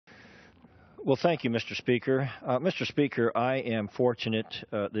Well, thank you, Mr. Speaker. Mr. Speaker, I am fortunate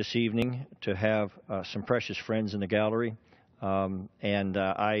this evening to have some precious friends in the gallery, and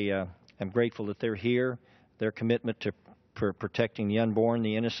I am grateful that they're here. Their commitment to protecting the unborn,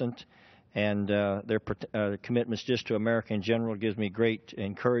 the innocent, and their commitments just to America in general gives me great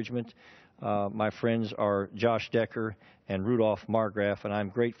encouragement. My friends are Josh Decker and Rudolph Margraf, and I'm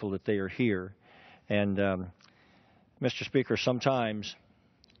grateful that they are here. And, Mr. Speaker, sometimes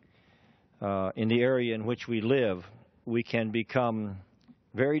in the area in which we live, we can become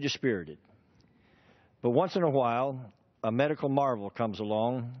very dispirited. But once in a while, a medical marvel comes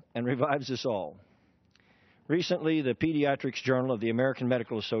along and revives us all. Recently, the Pediatrics Journal of the American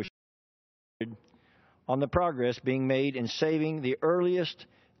Medical Association on the progress being made in saving the earliest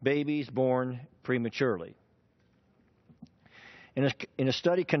babies born prematurely. In a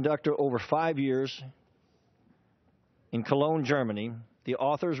study conducted over 5 years in Cologne, Germany, the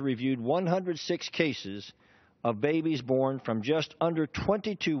authors reviewed 106 cases of babies born from just under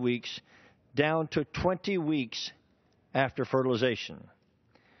 22 weeks down to 20 weeks after fertilization.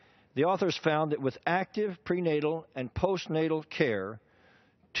 The authors found that with active prenatal and postnatal care,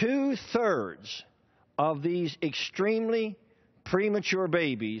 2/3 of these extremely premature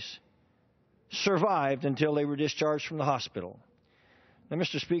babies survived until they were discharged from the hospital. Now,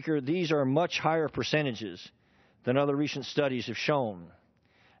 Mr. Speaker, these are much higher percentages than other recent studies have shown.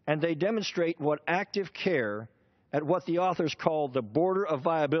 And they demonstrate what active care at what the authors call the border of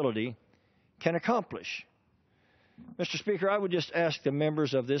viability can accomplish. Mr. Speaker, I would just ask the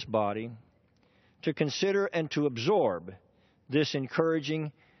members of this body to consider and to absorb this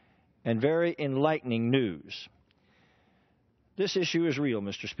encouraging and very enlightening news. This issue is real,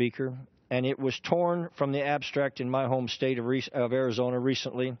 Mr. Speaker, and it was torn from the abstract in my home state of Arizona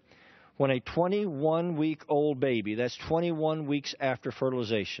recently, when a 21-week-old baby, that's 21 weeks after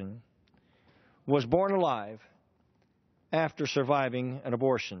fertilization, was born alive after surviving an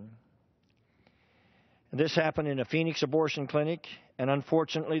abortion. And this happened in a Phoenix abortion clinic, and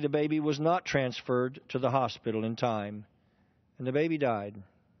unfortunately the baby was not transferred to the hospital in time, and the baby died.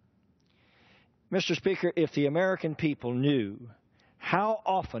 Mr. Speaker, if the American people knew how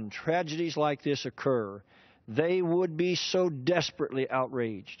often tragedies like this occur, they would be so desperately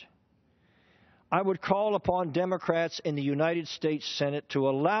outraged. I would call upon Democrats in the United States Senate to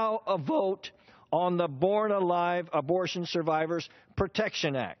allow a vote on the Born Alive Abortion Survivors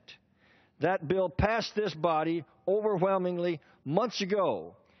Protection Act. That bill passed this body overwhelmingly months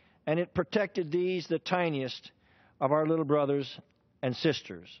ago, and it protected these, the tiniest of our little brothers and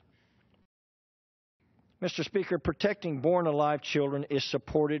sisters. Mr. Speaker, protecting born alive children is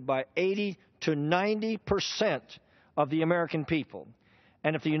supported by 80 to 90% of the American people.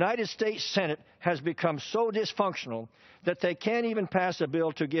 And if the United States Senate has become so dysfunctional that they can't even pass a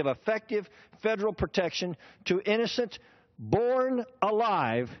bill to give effective federal protection to innocent, born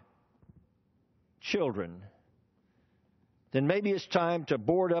alive children, then maybe it's time to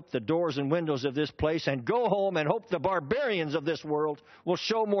board up the doors and windows of this place and go home and hope the barbarians of this world will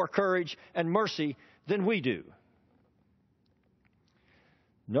show more courage and mercy than we do.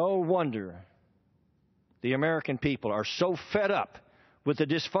 No wonder the American people are so fed up with the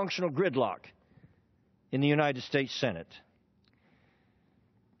dysfunctional gridlock in the United States Senate.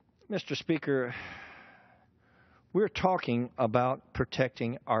 Mr. Speaker, we're talking about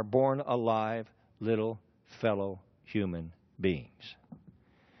protecting our born alive little fellow human beings.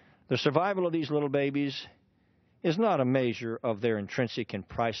 The survival of these little babies is not a measure of their intrinsic and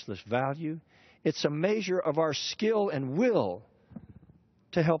priceless value. It's a measure of our skill and will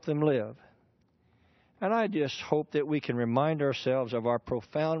to help them live. And I just hope that we can remind ourselves of our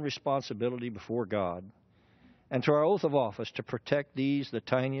profound responsibility before God and to our oath of office to protect these, the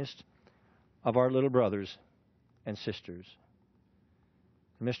tiniest of our little brothers and sisters.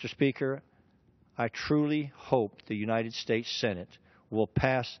 Mr. Speaker, I truly hope the United States Senate will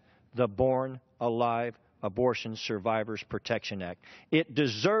pass the Born Alive Abortion Survivors Protection Act. It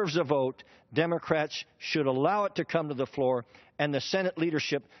deserves a vote. Democrats should allow it to come to the floor, and the Senate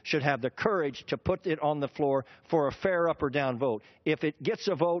leadership should have the courage to put it on the floor for a fair up or down vote. If it gets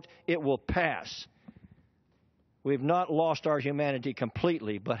a vote, it will pass. We've not lost our humanity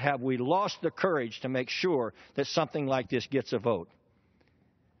completely, but have we lost the courage to make sure that something like this gets a vote?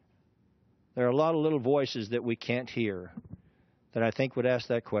 There are a lot of little voices that we can't hear that I think would ask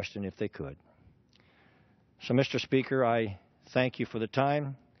that question if they could. So, Mr. Speaker, I thank you for the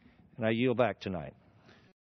time, and I yield back tonight.